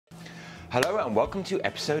Hello and welcome to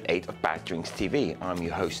episode 8 of Bad Drinks TV. I'm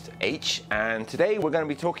your host H, and today we're going to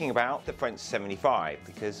be talking about the French 75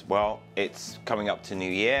 because, well, it's coming up to New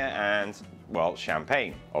Year and, well,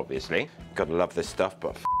 champagne, obviously. Gotta love this stuff,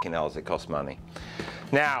 but f***ing hell does it cost money.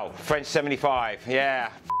 Now, French 75, yeah,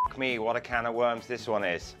 f*** me, what a can of worms this one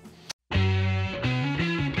is.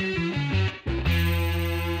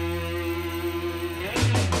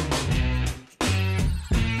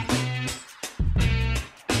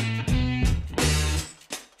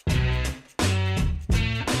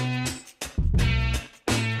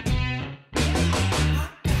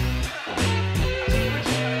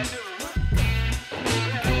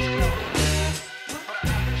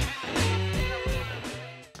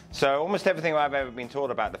 So almost everything I've ever been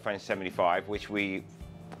taught about the French 75, which we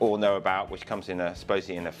all know about, which comes in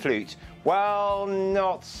supposedly in a flute, well,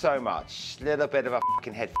 not so much. Little bit of a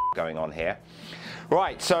fucking head going on here.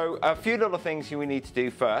 Right, so a few little things we need to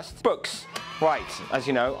do first. Books. Right, as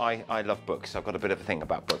you know, I love books. I've got a bit of a thing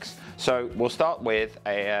about books. So we'll start with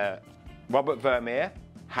a Robert Vermeer,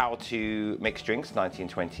 How to Mix Drinks,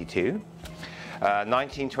 1922.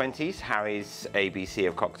 1920s, Harry's ABC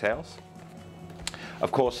of Cocktails.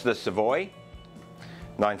 Of course, the Savoy,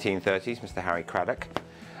 1930s, Mr. Harry Craddock.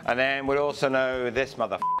 And then we'll also know this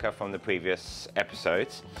motherfucker from the previous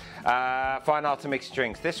episodes. Fine Art to Mix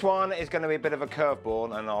Drinks. This one is going to be a bit of a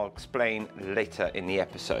curveball, and I'll explain later in the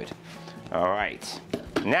episode. All right.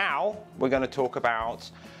 Now, we're going to talk about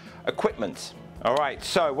equipment. All right,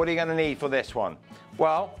 so what are you going to need for this one?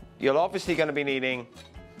 Well, you're obviously going to be needing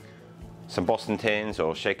some Boston tins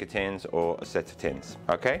or shaker tins or a set of tins,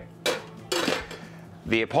 okay?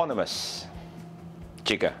 The eponymous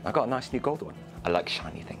jigger. I got a nice new gold one. I like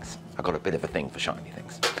shiny things. I got a bit of a thing for shiny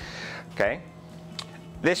things. Okay.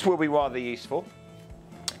 This will be rather useful.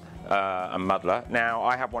 A muddler. Now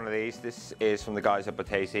I have one of these. This is from the guys at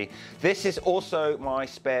Batesi. This is also my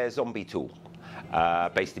spare zombie tool.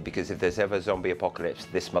 Basically because if there's ever a zombie apocalypse,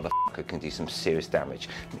 this motherfucker can do some serious damage.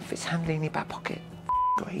 And if it's handy in your back pocket,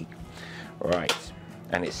 great. Right.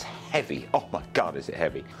 And it's heavy. Oh my God, is it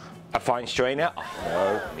heavy. A fine strainer,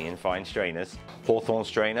 oh, no, me and fine strainers. Hawthorne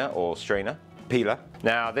strainer or strainer, peeler.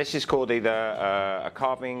 Now this is called either a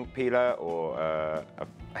carving peeler or a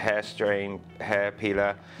hair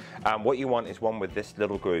peeler. What you want is one with this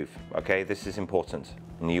little groove, okay? This is important,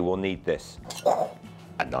 and you will need this.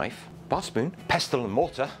 A knife, bar spoon, pestle and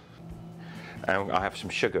mortar, and I have some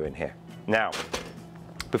sugar in here. Now,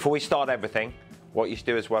 before we start everything, what you should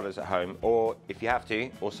do as well as at home, or if you have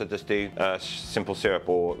to, also just do simple syrup,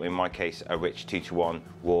 or in my case, a rich 2-to-1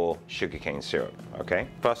 raw sugarcane syrup, okay?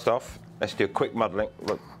 First off, let's do a quick muddling.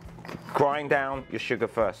 Look, grind down your sugar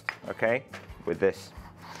first, okay? With this,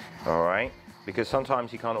 all right? Because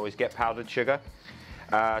sometimes you can't always get powdered sugar.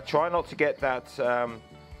 Try not to get that,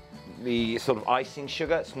 the sort of icing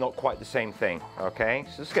sugar. It's not quite the same thing, okay?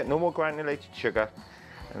 So just get normal granulated sugar,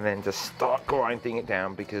 and then just start grinding it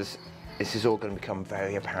down, because this is all going to become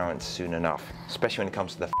very apparent soon enough, especially when it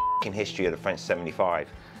comes to the f***ing history of the French 75.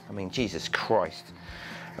 I mean, Jesus Christ.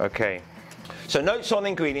 Okay, so notes on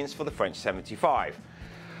ingredients for the French 75.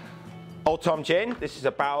 Old Tom gin, this is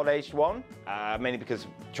a barrel-aged one, mainly because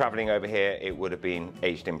traveling over here, it would have been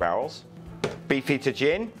aged in barrels. Beefeater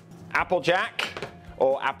gin, Applejack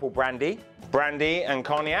or apple brandy, brandy and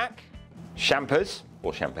cognac, champers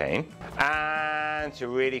or champagne, and to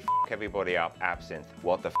really f*** everybody up, absinthe.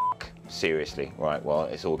 What the f***? Seriously, right, well,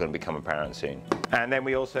 it's all going to become apparent soon. And then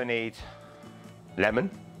we also need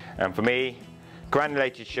lemon, and for me,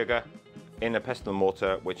 granulated sugar in a pestle and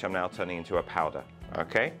mortar, which I'm now turning into a powder,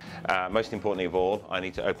 okay? Most importantly of all, I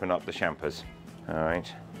need to open up the champers, all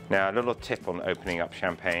right? Now, a little tip on opening up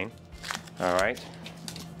champagne, all right?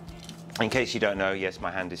 In case you don't know, yes,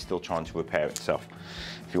 my hand is still trying to repair itself.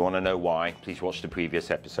 If you want to know why, please watch the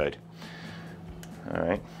previous episode. All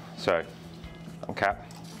right, so, uncap.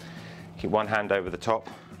 Keep one hand over the top,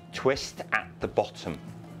 twist at the bottom,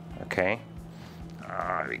 okay?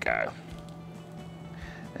 There we go.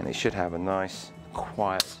 And it should have a nice,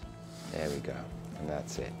 quiet, there we go, and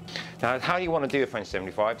that's it. Now, how you want to do a French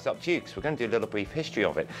 75 is up to you, because we're going to do a little brief history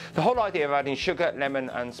of it. The whole idea of adding sugar,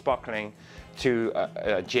 lemon, and sparkling to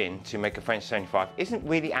gin to make a French 75 isn't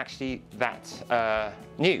really actually that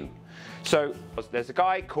new. So there's a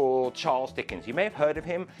guy called Charles Dickens. You may have heard of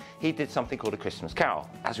him. He did something called A Christmas Carol,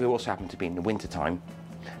 as we also happen to be in the winter time.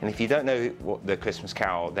 And if you don't know what the Christmas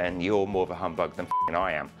Carol, then you're more of a humbug than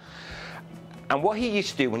I am. And what he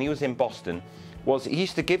used to do when he was in Boston was he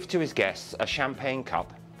used to give to his guests a champagne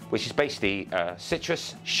cup, which is basically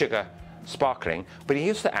citrus, sugar, sparkling, but he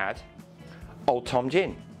used to add Old Tom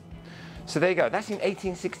gin. So there you go, that's in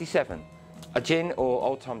 1867. A gin or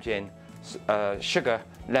Old Tom gin sugar,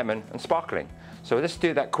 lemon and sparkling. So let's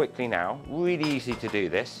do that quickly now. Really easy to do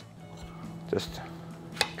this. Just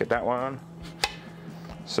get that one.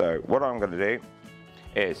 So what I'm going to do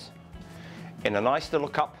is, in a nice little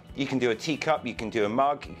cup, you can do a teacup, you can do a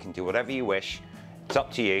mug, you can do whatever you wish. It's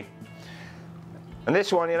up to you. And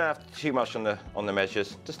this one, you don't have too much on the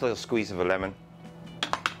measures. Just a little squeeze of a lemon.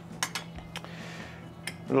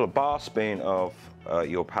 A little bar spoon of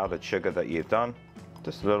your powdered sugar that you've done.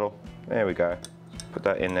 Just a little. There we go. Put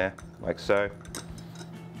that in there, like so.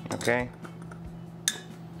 Okay.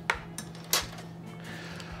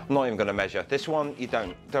 I'm not even going to measure. This one, you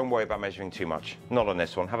don't worry about measuring too much. Not on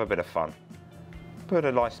this one. Have a bit of fun. Put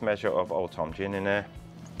a nice measure of Old Tom gin in there.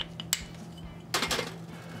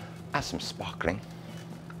 Add some sparkling.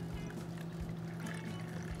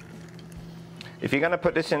 If you're going to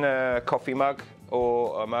put this in a coffee mug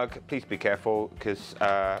or a mug, please be careful because,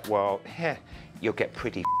 well, you'll get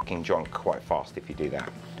pretty fucking drunk quite fast if you do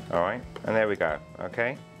that. All right, and there we go.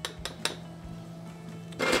 Okay,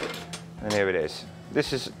 and here it is.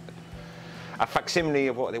 This is a facsimile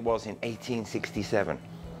of what it was in 1867.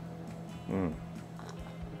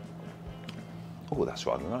 Oh, that's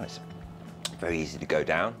rather nice. Very easy to go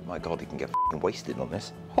down. My God, you can get fucking wasted on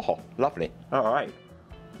this. Oh, lovely. All right.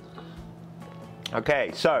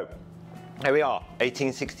 Okay, so here we are,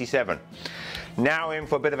 1867. Now in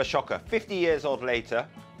for a bit of a shocker. 50 years old later,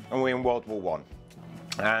 and we're in World War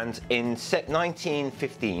I. And in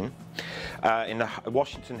 1915, in the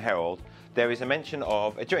Washington Herald, there is a mention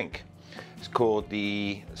of a drink. It's called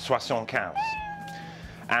the 75.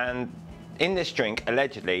 And in this drink,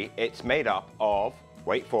 allegedly, it's made up of,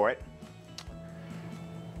 wait for it,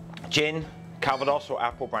 gin, Calvados or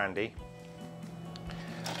apple brandy,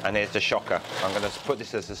 and here's the shocker. I'm going to put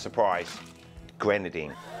this as a surprise.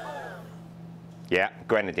 Grenadine. Yeah,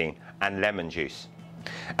 grenadine and lemon juice.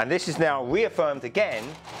 And this is now reaffirmed again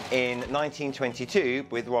in 1922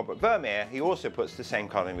 with Robert Vermeer. He also puts the same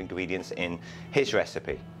kind of ingredients in his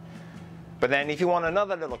recipe. But then if you want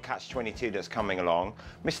another little catch-22 that's coming along,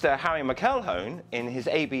 Mr. Harry McElhone, in his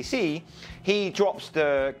ABC, he drops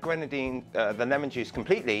the grenadine, the lemon juice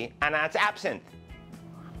completely and adds absinthe.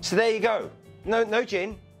 So there you go. No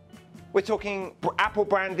gin. We're talking apple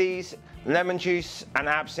brandies, lemon juice and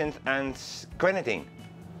absinthe and grenadine.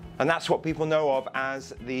 And that's what people know of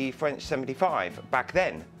as the French 75 back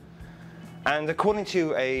then. And according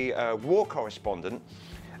to a war correspondent,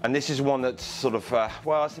 and this is one that's sort of,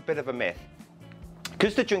 well, it's a bit of a myth.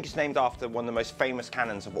 Because the drink is named after one of the most famous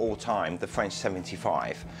cannons of all time, the French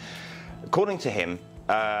 75. According to him,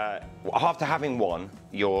 after having one,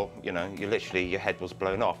 your head was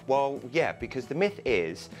blown off. Well, yeah, because the myth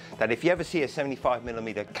is that if you ever see a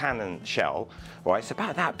 75mm cannon shell, right, it's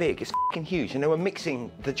about that big, it's fucking huge, and they were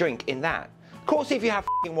mixing the drink in that. Of course, if you have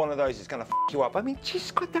fucking one of those, it's gonna fuck you up. I mean,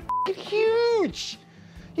 Jesus Christ, they're fucking huge.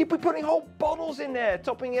 You'd be putting whole bottles in there,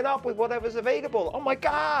 topping it up with whatever's available. Oh my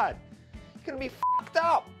God, you're gonna be fucked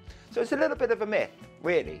up. So it's a little bit of a myth,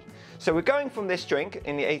 really. So we're going from this drink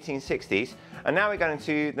in the 1860s, and now we're going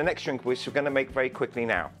to the next drink, which we're going to make very quickly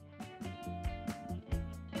now.